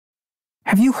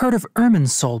Have you heard of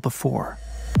Ermin's soul before?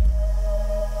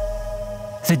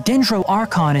 The Dendro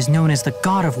Archon is known as the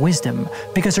God of Wisdom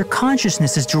because her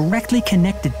consciousness is directly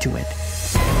connected to it.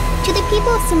 To the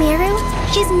people of Sumeru,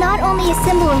 she's not only a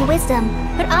symbol of wisdom,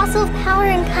 but also of power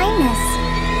and kindness.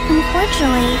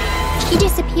 Unfortunately, she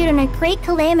disappeared in a great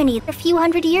calamity a few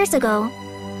hundred years ago.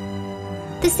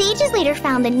 The sages later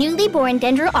found the newly born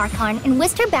Dendro Archon and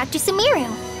whisked her back to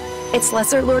Sumeru. It's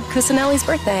Lesser Lord Kusanali's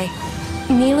birthday.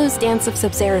 Nilou's Dance of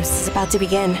Sabzerus is about to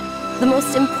begin. The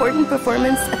most important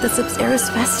performance at the Sabzerus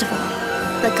Festival.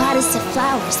 The goddess of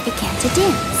flowers began to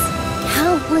dance.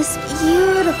 Countless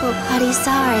beautiful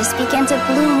Parisaras began to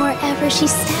bloom wherever she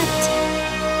stepped.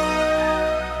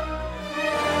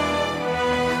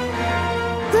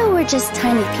 Though we're just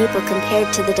tiny people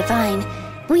compared to the divine,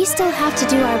 we still have to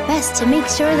do our best to make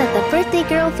sure that the birthday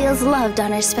girl feels loved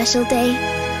on her special day.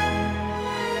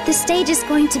 The stage is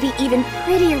going to be even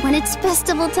prettier when it's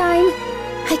festival time.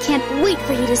 I can't wait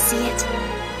for you to see it.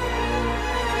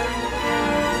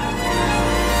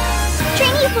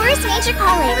 Trainee Forest Ranger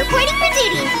Collei reporting for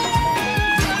duty.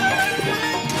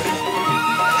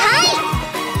 Hi!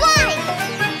 Fly!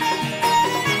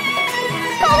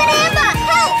 Polanamba!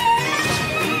 Help!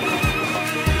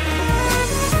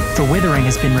 The withering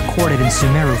has been recorded in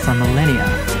Sumeru for millennia.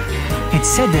 It's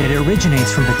said that it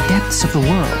originates from the depths of the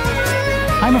world.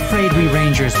 I'm afraid we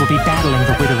rangers will be battling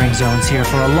the withering zones here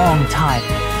for a long time.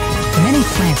 Many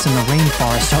plants in the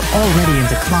rainforest are already in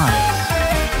decline.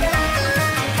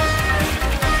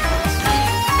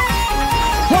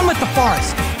 One with the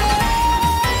forest!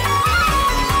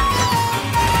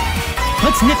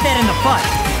 Let's nip that in the bud!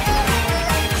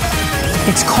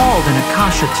 It's called an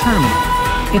Akasha Terminal.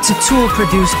 It's a tool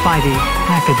produced by the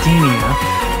Academia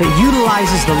that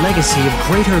utilizes the legacy of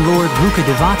Greater Lord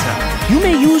Rukkhadevata. You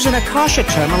may use an Akasha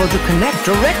terminal to connect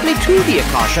directly to the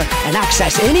Akasha and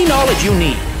access any knowledge you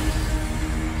need.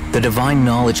 The Divine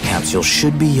Knowledge Capsule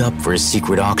should be up for a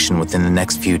secret auction within the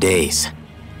next few days.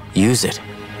 Use it,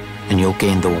 and you'll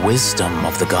gain the wisdom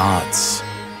of the gods.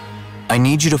 I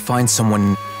need you to find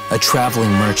someone, a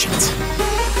traveling merchant.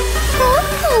 What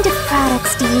kind of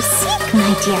products do you seek,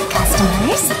 my dear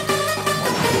customers?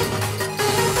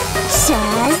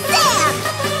 Shazam!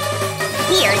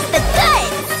 Here's the goods!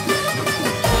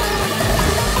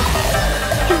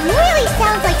 It really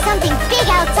sounds like something big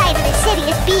outside of the city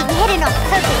is being hidden on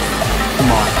purpose.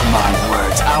 Mark my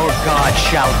words, our god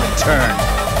shall return.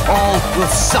 All will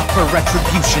suffer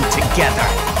retribution together.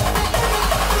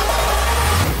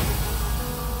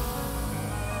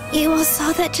 You all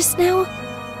saw that just now?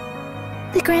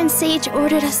 The Grand Sage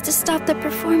ordered us to stop the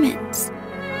performance.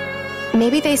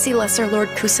 Maybe they see Lesser Lord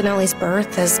Kusanali's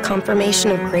birth as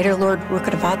confirmation of Greater Lord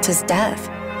Rukkhadevata's death.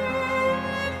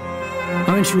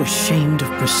 Aren't you ashamed of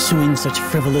pursuing such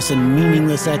frivolous and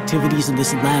meaningless activities in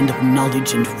this land of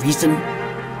knowledge and reason?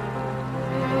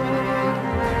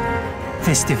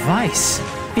 This device,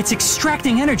 it's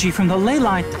extracting energy from the ley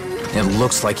line. It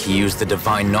looks like he used the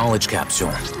Divine Knowledge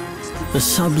Capsule. The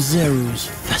Sabzerus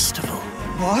Festival.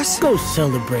 Boss? Go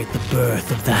celebrate the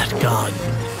birth of that god.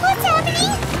 What's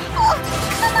happening? Oh,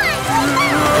 come on!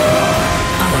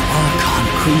 Our Archon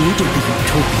created the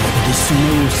utopia that is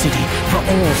Sumeru City for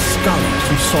all scholars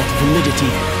who sought validity,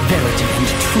 verity, and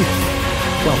truth,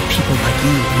 while people like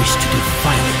you wish to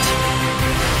defile it.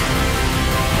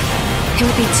 It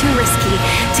would be too risky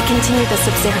to continue the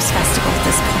Sabzerus Festival at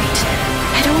this point.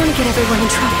 I don't want to get everyone in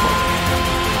trouble.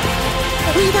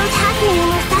 We don't have many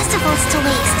more festivals to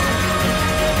waste.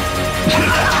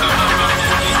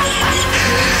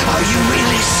 Are you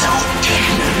really so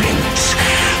ignorant?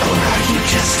 Or are you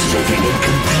just living in